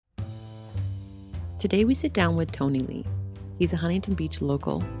Today we sit down with Tony Lee. He's a Huntington Beach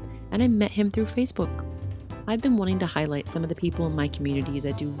local, and I met him through Facebook. I've been wanting to highlight some of the people in my community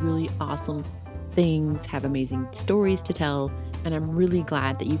that do really awesome things, have amazing stories to tell, and I'm really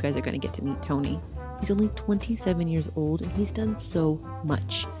glad that you guys are going to get to meet Tony. He's only 27 years old, and he's done so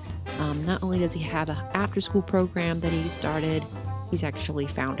much. Not only does he have an after-school program that he started, he's actually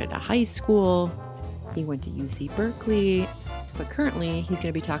founded a high school. He went to UC Berkeley, but currently he's going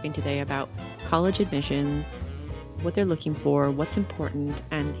to be talking today about college admissions, what they're looking for, what's important,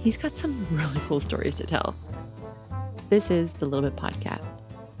 and he's got some really cool stories to tell. This is the Little Bit Podcast.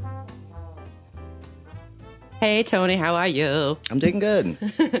 Hey, Tony, how are you? I'm doing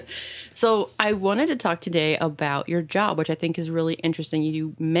good. So I wanted to talk today about your job, which I think is really interesting. You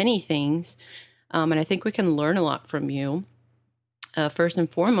do many things, and I think we can learn a lot from you. First and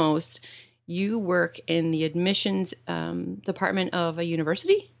foremost, you work in the admissions department of a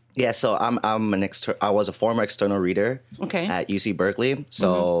university? Yeah, so I was a former external reader at UC Berkeley.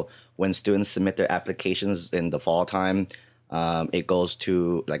 So when students submit their applications in the fall time, it goes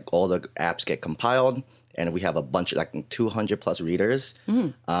to all the apps get compiled. And we have a bunch of 200 plus readers.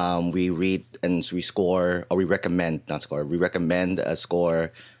 We read and we score, or we recommend a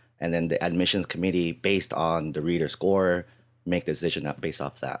score. And then the admissions committee, based on the reader score, make the decision based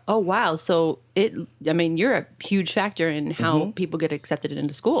off that. Oh, wow. So you're a huge factor in how people get accepted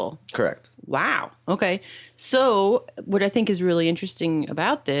into school. Correct. Wow. Okay. So what I think is really interesting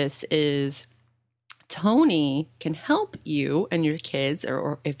about this is Tony can help you and your kids,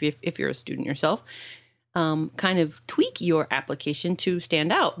 or if you're a student yourself, kind of tweak your application to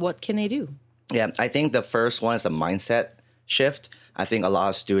stand out. What can they do? Yeah, I think the first one is a mindset shift. I think a lot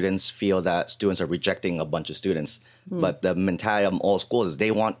of students feel that students are rejecting a bunch of students. But the mentality of all schools is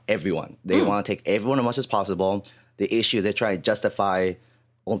they want everyone. They want to take everyone as much as possible. The issue is they try to justify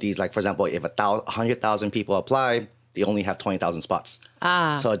all these, for example, if 100,000 people apply, they only have 20,000 spots.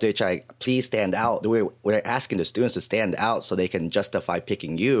 So they try, please stand out. We're asking the students to stand out so they can justify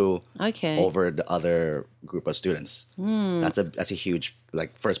picking you over the other group of students. That's a huge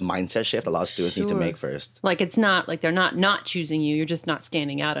first mindset shift a lot of students need to make first. It's not like they're not choosing you. You're just not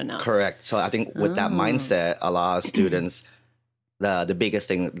standing out enough. Correct. So I think with that mindset, a lot of students, the biggest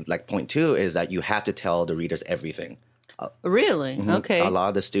thing, point two, is that you have to tell the readers everything. Really? Okay. A lot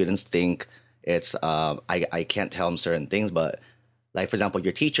of the students think it's I can't tell them certain things, but for example,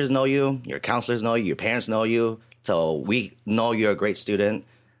 your teachers know you, your counselors know you, your parents know you, so we know you're a great student.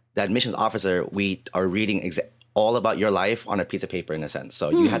 The admissions officer, we are reading all about your life on a piece of paper in a sense. So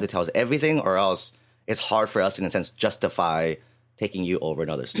you have to tell us everything, or else it's hard for us in a sense justify taking you over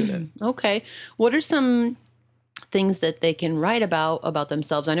another student. Okay, what are some things that they can write about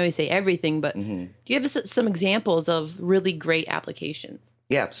themselves? I know you say everything, but do you have some examples of really great applications?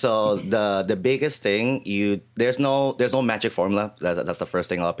 Yeah, so the biggest thing, there's no magic formula. That's the first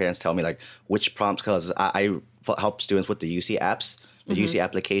thing a lot of parents tell me, which prompts, because I help students with the UC apps, the UC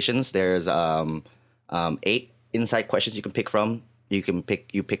applications. There's 8 insight questions you can pick from. You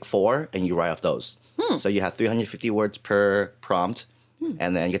pick 4 and you write off those. So you have 350 words per prompt,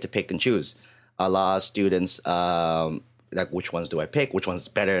 and then you get to pick and choose. A lot of students which ones do I pick? Which one's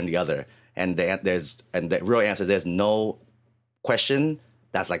better than the other? And the real answer is there's no question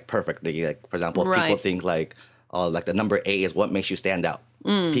that's perfect. For example, if people think the number 8 is what makes you stand out.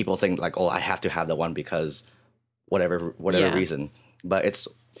 People think I have to have the one because whatever reason. But it's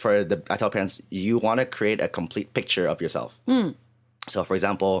I tell parents, you want to create a complete picture of yourself. So for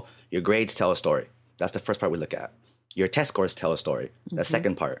example, your grades tell a story. That's the first part we look at. Your test scores tell a story. The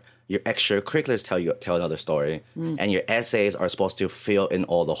second part. Your extracurriculars tell another story. And your essays are supposed to fill in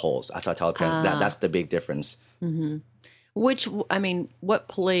all the holes. That's how I tell parents. That's the big difference. What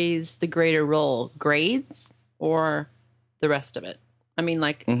plays the greater role? Grades or the rest of it?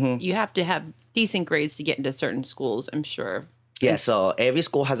 You have to have decent grades to get into certain schools, I'm sure. Yeah, so every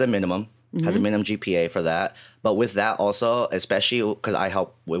school has a minimum GPA for that. But with that also, especially because I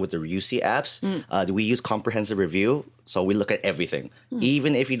help with the UC apps, we use comprehensive review. So we look at everything.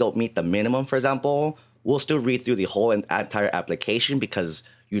 Even if you don't meet the minimum, for example, we'll still read through the whole entire application because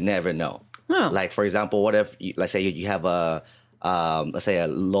you never know. For example, what if, let's say you have a low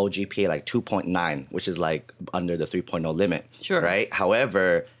GPA 2.9, which is under the 3.0 limit. Sure. Right?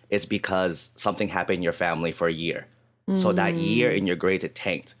 However, it's because something happened in your family for a year. So that year in your grades, it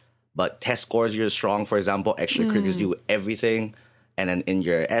tanked. But test scores, you're strong, for example. Extracurriculars do everything. And then in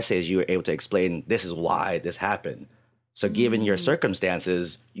your essays, you were able to explain this is why this happened. So given your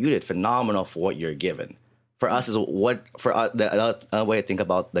circumstances, you did phenomenal for what you're given. For us, the other way to think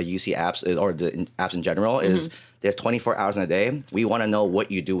about the UC apps or the apps in general is there's 24 hours in a day. We want to know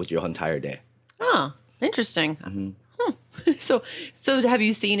what you do with your entire day. Huh. Interesting. So have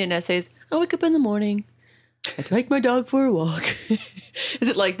you seen in essays, I wake up in the morning, I take my dog for a walk. Is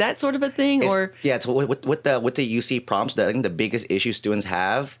it like that sort of a thing? Or It's with the UC prompts, I think the biggest issue students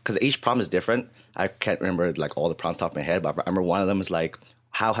have, because each prompt is different. I can't remember like all the prompts off my head, but I remember one of them is like,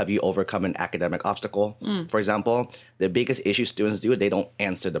 how have you overcome an academic obstacle? For example, the biggest issue students do, they don't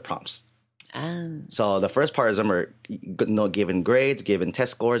answer the prompts. So the first part is given grades, given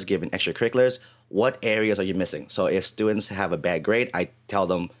test scores, given extracurriculars, what areas are you missing? So if students have a bad grade, I tell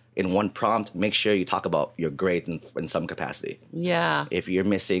them in one prompt, make sure you talk about your grade in some capacity. Yeah. If you're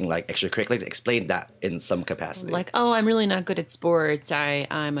missing like extracurriculars, explain that in some capacity. Like, oh, I'm really not good at sports.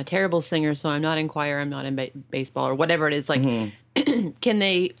 I'm a terrible singer, so I'm not in choir. I'm not in baseball or whatever it is. Like, can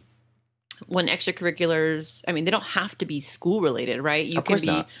they, when extracurriculars, I mean, they don't have to be school related, right? You can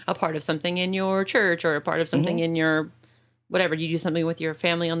be a part of something in your church or a part of something in your whatever. You do something with your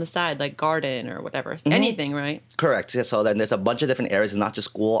family on the side, like garden or whatever. Anything, right? Correct. Yeah, so then there's a bunch of different areas. It's not just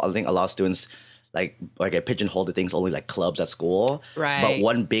school. I think a lot of students like I pigeonhole the things only like clubs at school. Right. But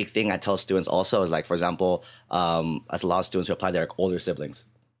one big thing I tell students also is like, for example, as a lot of students who apply, they're older siblings,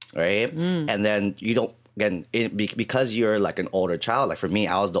 right? And then you don't, again, because you're like an older child, like for me,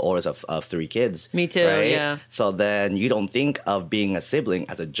 I was the oldest of 3 kids. Me too, right? yeah. So then you don't think of being a sibling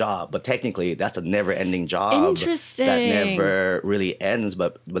as a job, but technically that's a never-ending job. Interesting. That never really ends.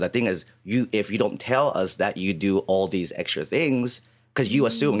 But the thing is, if you don't tell us that you do all these extra things, because you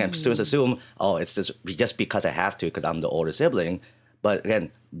assume, again, students assume, oh, it's just because I have to, because I'm the older sibling. But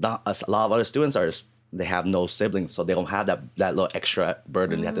again, a lot of other students they have no siblings, so they don't have that little extra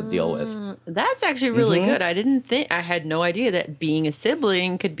burden they have to deal with. That's actually really good. I had no idea that being a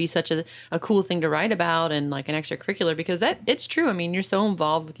sibling could be such a cool thing to write about and like an extracurricular, because it's true. I mean, you're so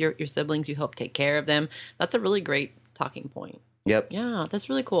involved with your siblings, you help take care of them. That's a really great talking point. Yep. Yeah, that's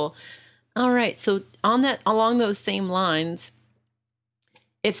really cool. All right. So along those same lines,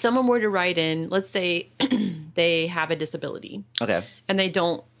 if someone were to write in, let's say they have a disability. Okay. And they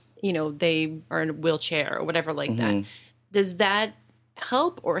don't, they are in a wheelchair or whatever like that. Does that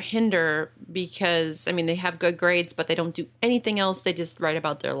help or hinder? Because, I mean, they have good grades, but they don't do anything else. They just write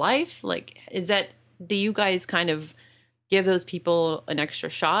about their life. Like, do you guys kind of give those people an extra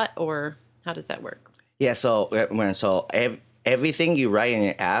shot, or how does that work? Yeah, so everything you write in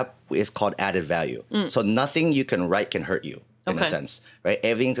your app is called added value. So nothing you can write can hurt you. In a sense, right?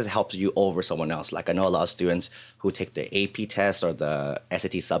 Everything just helps you over someone else. Like I know a lot of students who take the AP test or the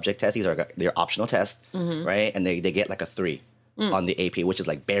SAT subject test. These are their optional tests, right? And they get like a 3 on the AP, which is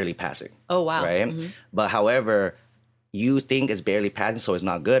like barely passing. Oh, wow. Right? But however, you think it's barely passing, so it's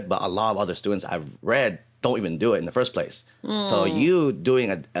not good. But a lot of other students I've read don't even do it in the first place. So you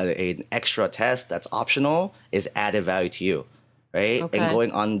doing an extra test that's optional is added value to you. Right? Okay. And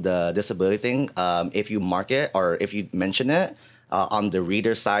going on the disability thing, if you mark it or if you mention it, on the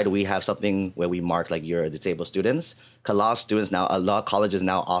reader side, we have something where we mark like your disabled students. Because a lot of colleges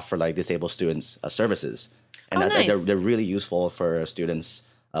now offer like disabled students services. And nice. they're really useful for students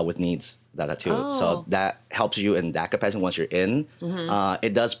with needs that too. Oh. So that helps you in that capacity once you're in.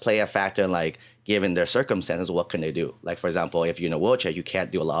 It does play a factor in like, given their circumstances, what can they do? Like, for example, if you're in a wheelchair, you can't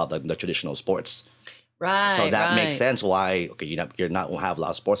do a lot of the traditional sports. Right. So that makes sense why you're not going to have a lot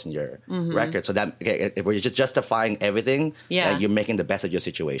of sports in your record. So that if we're just justifying everything, you're making the best of your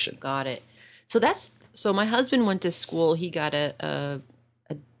situation. Got it. So my husband went to school. He got a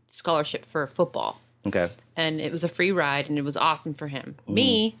scholarship for football. Okay. And it was a free ride, and it was awesome for him.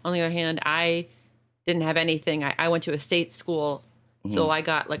 Me, on the other hand, I didn't have anything. I went to a state school, so I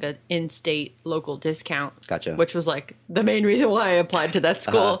got like an in-state local discount. Gotcha. Which was like the main reason why I applied to that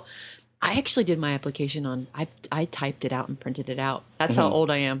school. I actually did my application I typed it out and printed it out. That's how old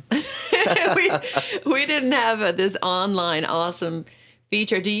I am. we didn't have this online awesome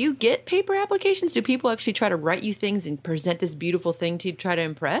feature. Do you get paper applications? Do people actually try to write you things and present this beautiful thing to try to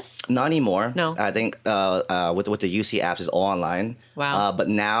impress? Not anymore. No. I think with the UC apps, it's all online. Wow. But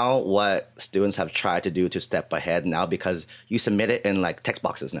now what students have tried to do to step ahead now, because you submit it in like text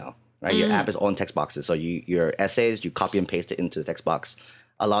boxes now, right? Your app is on text boxes. So your essays, you copy and paste it into the text box.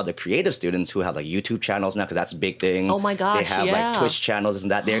 A lot of the creative students who have like YouTube channels now, because that's a big thing. Oh my gosh, they have like Twitch channels and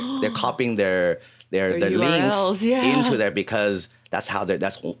that. They're copying their links into there, because that's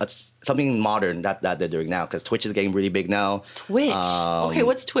something modern that they're doing now, because Twitch is getting really big now. Twitch. Okay,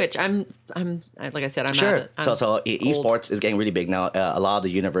 what's Twitch? I'm like I said, I'm sure. I'm so esports is getting really big now. A lot of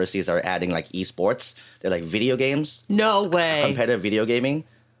the universities are adding like esports. They're like video games. No way. Competitive video gaming.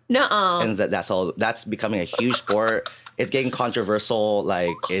 Nuh-uh. And that's becoming a huge sport. It's getting controversial.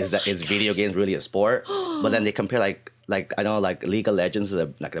 Like, is video games really a sport? But then they compare like like I know like League of Legends is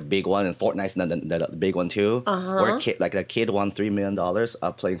like a big one, and Fortnite's the big one too. Where a kid won $3 million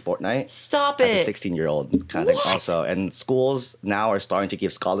playing Fortnite. Stop as it. a 16-year-old kind of thing also. And schools now are starting to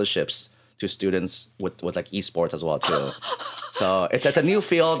give scholarships to students with like esports as well too. So it's a new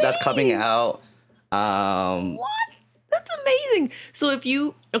field that's coming out. What? That's amazing. So if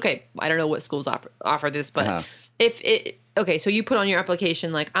you I don't know what schools offer this, but so you put on your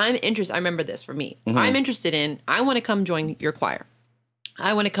application like I'm interested. I remember this for me. I'm interested in. I want to come join your choir.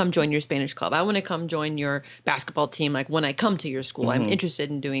 I want to come join your Spanish club. I want to come join your basketball team. Like when I come to your school, I'm interested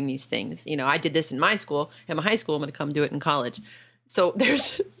in doing these things. You know, I did this in my school, in my high school. I'm going to come do it in college. So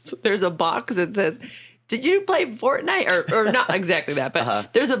there's a box that says, did you play Fortnite? Or not exactly that,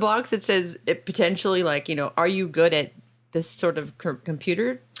 but there's a box that says it potentially like, you know, are you good at this sort of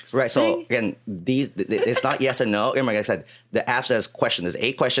computer Right. thing? So again, it's not yes or no. Like I said, the app says question. There's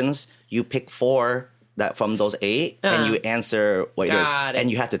 8 questions. You pick 4 that from those 8, and you answer what it is. And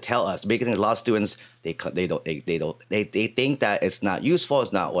you have to tell us. Because a lot of students they think that it's not useful.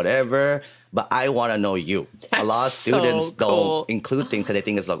 It's not whatever. But I want to know you. A lot of students so cool. don't include things because they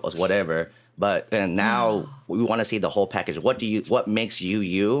think it's like whatever. But now we want to see the whole package. What makes you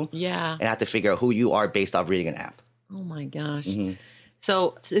you? Yeah. And have to figure out who you are based off reading an app. Oh my gosh.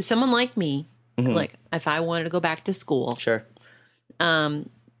 So if someone like me, like if I wanted to go back to school, Sure.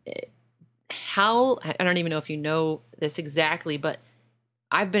 how, I don't even know if you know this exactly, but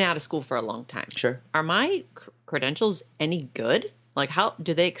I've been out of school for a long time. Sure. Are my credentials any good? Like how,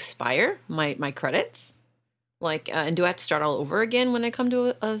 do they expire, my credits? Like, and do I have to start all over again when I come to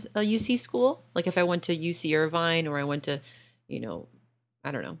a UC school? Like if I went to UC Irvine or I went to, you know,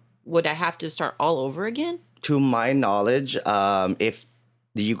 I don't know, would I have to start all over again? To my knowledge, if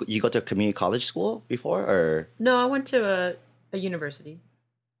you go to a community college school before, or No, I went to a university.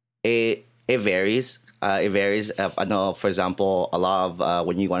 it varies. It varies. I know, for example, a lot of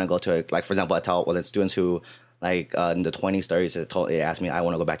when you want to go to like, for example, I tell students who like in the 20s, 30s, they ask me, I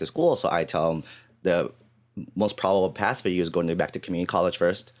want to go back to school, so I tell them the most probable path for you is going back to community college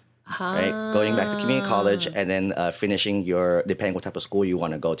first. Right, going back to community college and then finishing your, depending what type of school you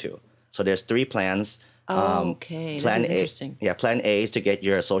want to go to. So there's 3 plans. Okay, Plan this is A, interesting. yeah. Plan A is to get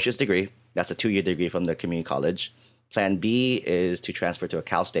your associate's degree. That's a 2-year degree from the community college. Plan B is to transfer to a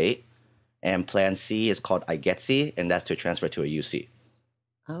Cal State, and Plan C is called IGETC, and that's to transfer to a UC.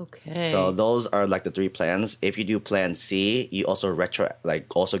 Okay. So those are like the 3 plans. If you do Plan C, you also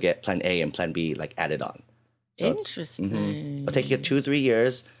also get Plan A and Plan B like added on. So interesting. it'll take you 2-3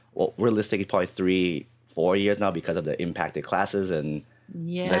 years. Well, realistically, probably 3-4 years now because of the impacted classes and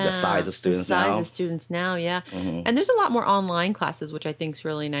like the size of students now. The size of students now, yeah. And there's a lot more online classes, which I think is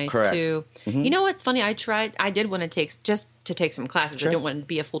really nice Correct. too. You know what's funny? I did want to take some classes. Sure. I didn't want to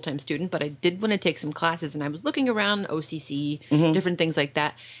be a full-time student, but I did want to take some classes, and I was looking around OCC, different things like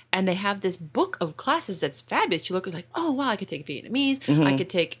that. And they have this book of classes that's fabulous. You look at like, oh wow, I could take Vietnamese, I could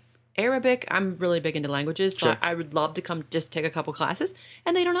take Arabic. I'm really big into languages, so Sure. I would love to come just take a couple classes,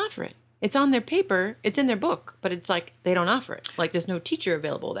 and they don't offer it. It's on their paper, it's in their book, but it's like they don't offer it. Like there's no teacher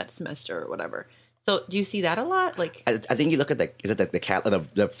available that semester or whatever. So do you see that a lot? Like I think you look at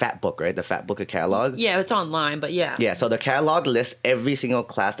the fat book, right? The fat book of catalog. yeah, it's online, but yeah. Yeah, so the catalog lists every single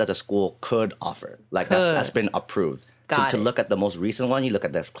class that the school could offer. Like that's been approved. Got to it. look at the most recent one, you look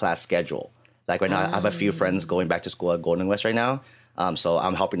at this class schedule. Like right now, I have a few friends going back to school at Golden West right now. So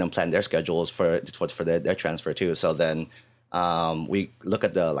I'm helping them plan their schedules for their transfer too. So then we look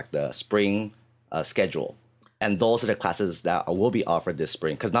at the spring schedule. And those are the classes that will be offered this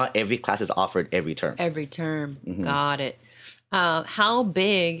spring, because not every class is offered every term. Every term. Got it. How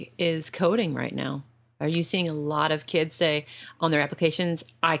big is coding right now? Are you seeing a lot of kids say on their applications,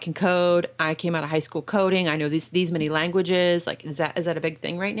 I can code, I came out of high school coding, I know these many languages? Like, is that a big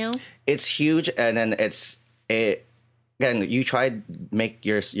thing right now? It's huge, and then again, you try to make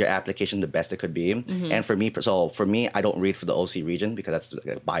your application the best it could be. And for me, I don't read for the OC region because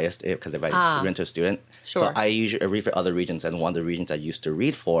that's biased, because if I rent to a student. Sure. So I usually read for other regions, and one of the regions I used to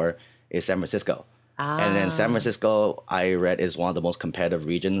read for is San Francisco. And then San Francisco, I read, is one of the most competitive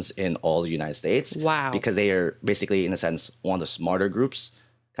regions in all the United States. Wow. Because they are basically, in a sense, one of the smarter groups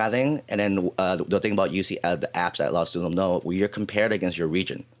kind of thing. And then the thing about UC, the apps that a lot of students know, you're compared against your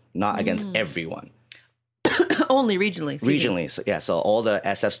region, not against everyone. Only regionally. Regionally, so, yeah. So all the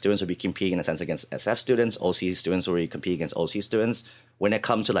SF students will be competing in a sense against SF students. OC students will be competing against OC students. When it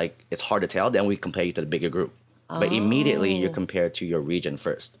comes to it's hard to tell, then we compare you to the bigger group. But immediately you're compared to your region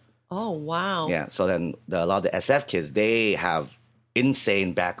first. Oh, wow. Yeah. So then a lot of the SF kids, they have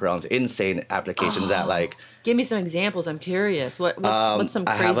insane backgrounds, insane applications that like. Give me some examples. I'm curious. What's some crazy?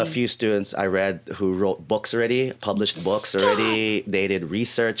 I have a few students I read who wrote books already, published books already. They did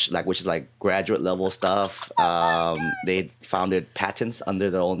research, like which is like graduate level stuff. They founded patents under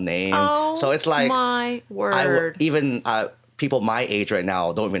their own name. Oh, so it's like my word. People my age right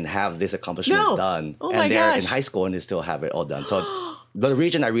now don't even have these accomplishments done, my and they're gosh. in high school and they still have it all done. So the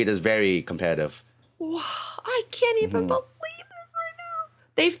region I read is very competitive. Wow, I can't even believe this right now.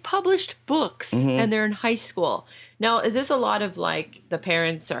 They've published books and they're in high school. Now, is this a lot of like the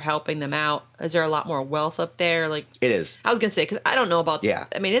parents are helping them out? Is there a lot more wealth up there? Like It is. I was going to say, because I don't know about, Yeah.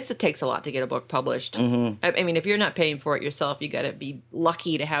 I mean, it takes a lot to get a book published. I mean, if you're not paying for it yourself, you got to be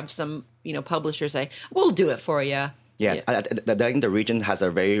lucky to have some, publisher say, we'll do it for you. Yes, I think the region has a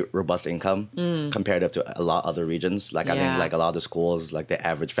very robust income compared to a lot of other regions. Like I think like a lot of the schools, like the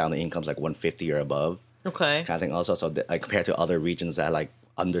average family income is like 150 or above. Okay. Kind of thing also. So like compared to other regions that are like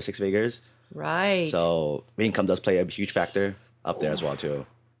under 6 figures. Right. So income does play a huge factor up there as well too.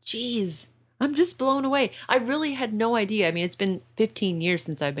 Jeez. I'm just blown away. I really had no idea. I mean, it's been 15 years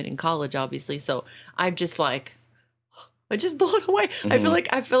since I've been in college, obviously. So I'm just like, I'm just blown away. I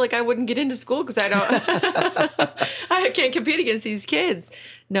feel like I wouldn't get into school because I don't. I can't compete against these kids.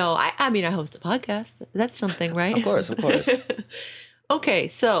 No, I mean, I host a podcast. That's something, right? Of course. Okay,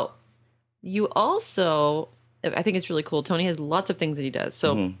 so you also, I think it's really cool. Tony has lots of things that he does.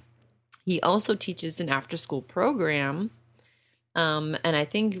 So he also teaches an after-school program. And I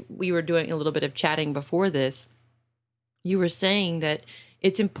think we were doing a little bit of chatting before this. You were saying that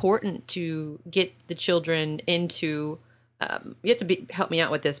it's important to get the children into. You have to help me out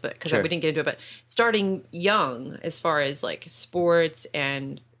with this, but because we didn't get into it. But starting young, as far as like sports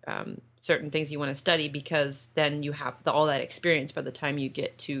and certain things you want to study, because then you have all that experience by the time you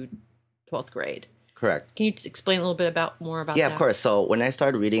get to 12th grade. Correct. Can you explain a little bit more about that? Yeah, of course. So when I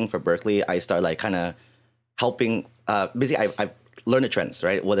started reading for Berkeley, I started like kind of helping. Basically, I've learned the trends,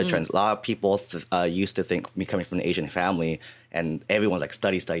 right? What are the trends? A lot of people used to think me coming from an Asian family, and everyone's like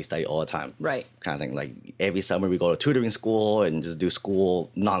study all the time. Right. Kind of thing. Like every summer we go to tutoring school and just do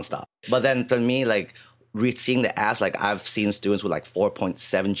school nonstop. But then for me, like seeing the apps, like I've seen students with like 4.7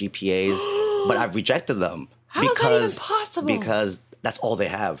 GPAs, but I've rejected them. How is that even possible? Because that's all they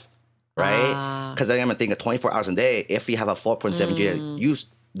have, right? Because I'm thinking 24 hours a day, if you have a 4.7 GPA, you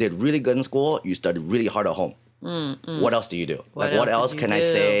did really good in school, you studied really hard at home. What else do you do? What else can I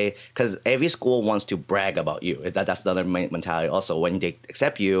say? Because every school wants to brag about you. That's the other mentality also. When they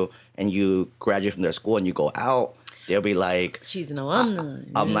accept you and you graduate from their school and you go out, they'll be like, she's an alumni.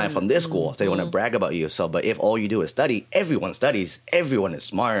 Alumni from this school. So they want to brag about you. So, but if all you do is study, everyone studies, everyone is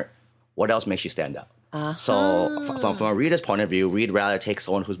smart. What else makes you stand out? So from a reader's point of view, we'd rather take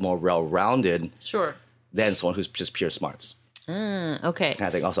someone who's more well-rounded than someone who's just pure smarts. Okay. I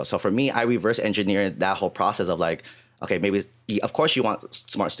think also. So for me, I reverse engineered that whole process of like, okay, maybe, of course you want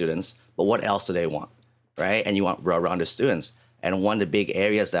smart students, but what else do they want, right? And you want well-rounded students. And one of the big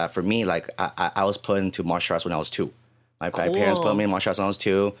areas that for me, like I was put into martial arts when I was 2. My parents put me in martial arts when I was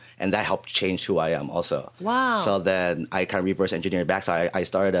 2, and that helped change who I am also. Wow. So then I kind of reverse engineered back. So I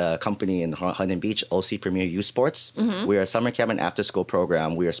started a company in Huntington Beach, OC Premier Youth Sports. We're a summer camp and after-school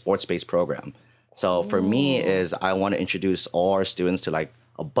program. We're a sports-based program. So for me is I want to introduce all our students to like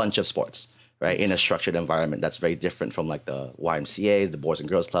a bunch of sports, right? In a structured environment that's very different from like the YMCAs, the Boys and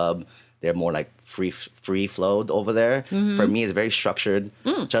Girls Club. They're more like free flowed over there. For me, it's very structured,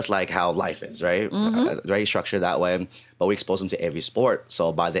 just like how life is, right? Very structured that way. But we expose them to every sport.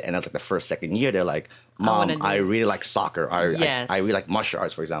 So by the end of like the first, second year, they're like, Mom, I really like soccer. I really like martial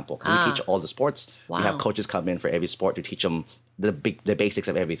arts, for example. Because we teach all the sports. Wow. We have coaches come in for every sport to teach them the basics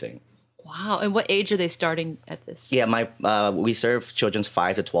of everything. Wow. And what age are they starting at this? Yeah, we serve children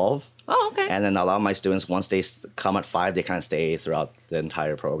 5 to 12. Oh, okay. And then a lot of my students, once they come at 5, they kind of stay throughout the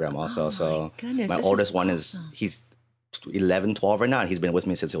entire program also. So goodness, my oldest one he's 11, 12 right now, and he's been with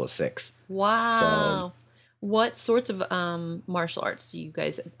me since he was 6. Wow. What sorts of martial arts do you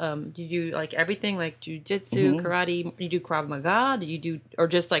guys do you do like everything, like jiu-jitsu, karate? Do you do Krav Maga? Do you do, or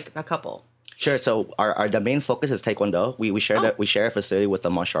just like a couple? Sure. So the main focus is Taekwondo. We share a facility with the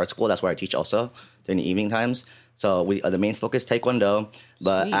martial arts school. That's where I teach also during the evening times. So the main focus is Taekwondo.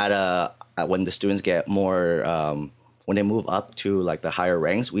 But when the students get more when they move up to like the higher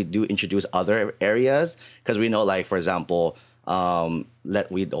ranks, we do introduce other areas because we know, like for example,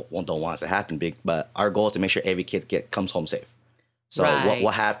 we don't want it to happen big, but our goal is to make sure every kid comes home safe. So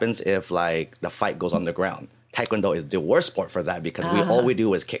what happens if like the fight goes on the ground? Taekwondo is the worst sport for that because all we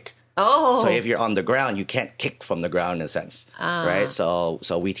do is kick. Oh. So if you're on the ground, you can't kick from the ground in a sense, right? So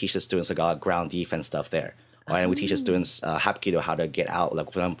we teach the students about ground defense stuff there. And we teach the students Hapkido, how to get out.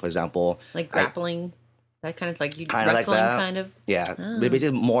 Like for example, like grappling, that kind of like you kinda wrestling like that. kind of. Yeah,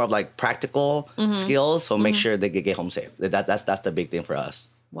 basically more of like practical skills. So make sure they get home safe. That's the big thing for us.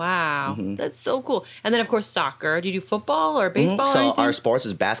 Wow, that's so cool. And then of course soccer. Do you do football or baseball? Or So anything? our sports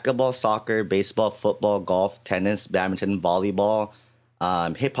is basketball, soccer, baseball, football, golf, tennis, badminton, volleyball,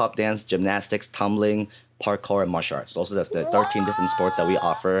 hip hop dance, gymnastics, tumbling, parkour, and martial arts. Those are the 13 different sports that we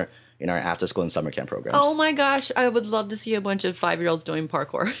offer in our after school and summer camp programs. Oh my gosh, I would love to see a bunch of 5-year-olds doing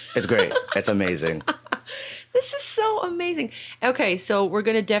parkour. It's great. It's amazing. This is so amazing. Okay, so we're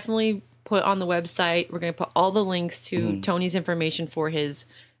going to definitely put on the website, we're going to put all the links to Tony's information for his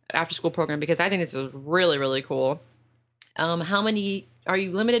after school program, because I think this is really, really cool. How many, are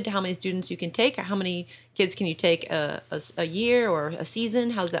you limited to how many students you can take? How many kids can you take a year or a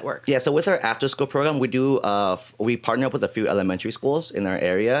season? How's that work? Yeah, so with our after school program, we do we partner up with a few elementary schools in our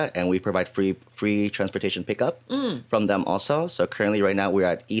area, and we provide free transportation pickup from them also. So currently, right now, we're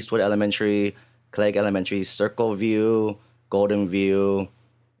at Eastwood Elementary, Clegg Elementary, Circle View, Golden View,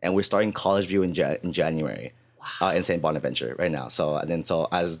 and we're starting College View in January. In St. Bonaventure right now. So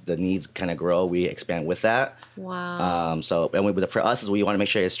as the needs kind of grow, we expand with that. Wow. For us is we want to make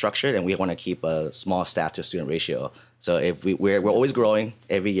sure it's structured, and we want to keep a small staff to student ratio. So if we're always growing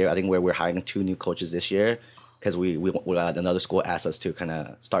every year. I think we're hiring 2 new coaches this year, because we another school asked us to kind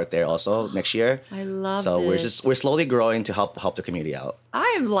of start there also next year. I love so this. we're slowly growing to help the community out.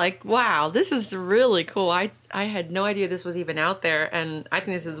 I am like, wow, this is really cool. I had no idea this was even out there, and I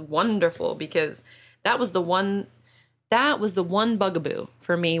think this is wonderful, because that was the one bugaboo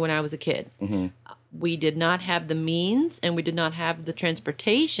for me when I was a kid. We did not have the means, and we did not have the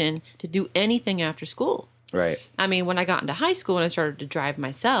transportation to do anything after school. Right. I mean, when I got into high school and I started to drive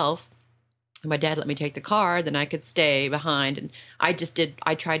myself, my dad let me take the car, then I could stay behind, and I did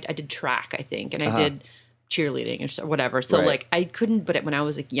track, I think, and I did cheerleading or whatever. So like I couldn't, but when I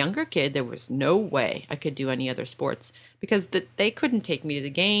was a younger kid, there was no way I could do any other sports, because they couldn't take me to the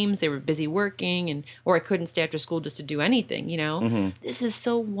games. They were busy working, or I couldn't stay after school just to do anything, you know. This is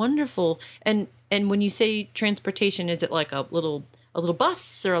so wonderful. And when you say transportation, is it like a little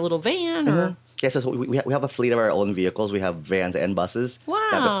bus or a little van or? Yes, so we have a fleet of our own vehicles. We have vans and buses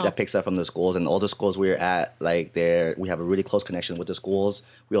that picks up from the schools, and all the schools we're at, like we have a really close connection with the schools.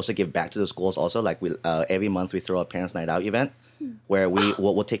 We also give back to the schools also. Like every month we throw a Parents Night Out event where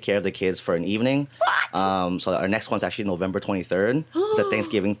we'll take care of the kids for an evening. So our next one's actually November 23rd. It's a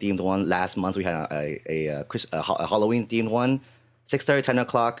Thanksgiving themed one. Last month we had a Halloween themed one, 6:30, 10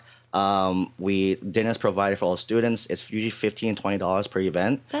 o'clock. Dinner's provided for all students. It's usually $15, $20 per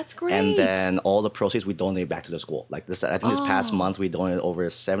event. That's great. And then all the proceeds we donate back to the school. Like this, I think this past month we donated over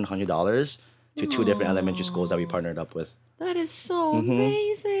 $700 to 2 different elementary schools that we partnered up with. That is so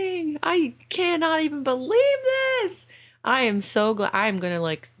amazing. I cannot even believe this. I am so glad. I'm going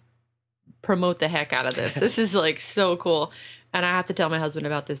to promote the heck out of this. This is so cool. And I have to tell my husband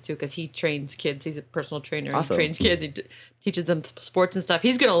about this too, because he trains kids. He's a personal trainer. Awesome. He trains kids. He teaches them sports and stuff.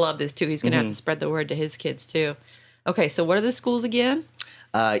 He's going to love this too. He's going to have to spread the word to his kids too. Okay, so what are the schools again?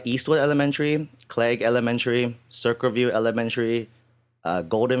 Eastwood Elementary, Clegg Elementary, Circle View Elementary,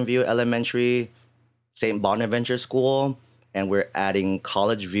 Golden View Elementary, St. Bonaventure School, and we're adding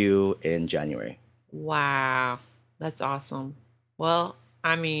College View in January. Wow, that's awesome. Well,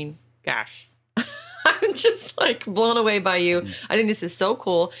 I mean, gosh. I'm just blown away by you. I think this is so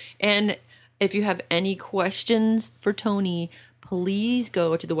cool. And if you have any questions for Tony, please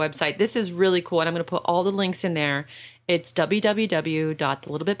go to the website. This is really cool. And I'm going to put all the links in there. It's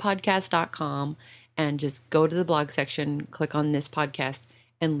www.thelittlebitpodcast.com, and just go to the blog section, click on this podcast,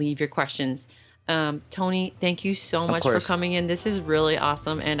 and leave your questions. Tony, thank you so much for coming in. This is really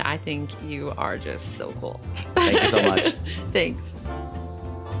awesome. And I think you are just so cool. Thank you so much. Thanks.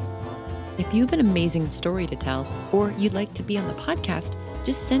 If you have an amazing story to tell, or you'd like to be on the podcast,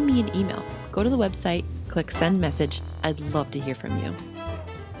 just send me an email. Go to the website, click send message. I'd love to hear from you.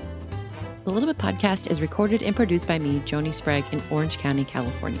 The Little Bit Podcast is recorded and produced by me, Joni Sprague, in Orange County,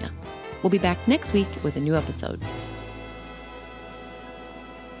 California. We'll be back next week with a new episode.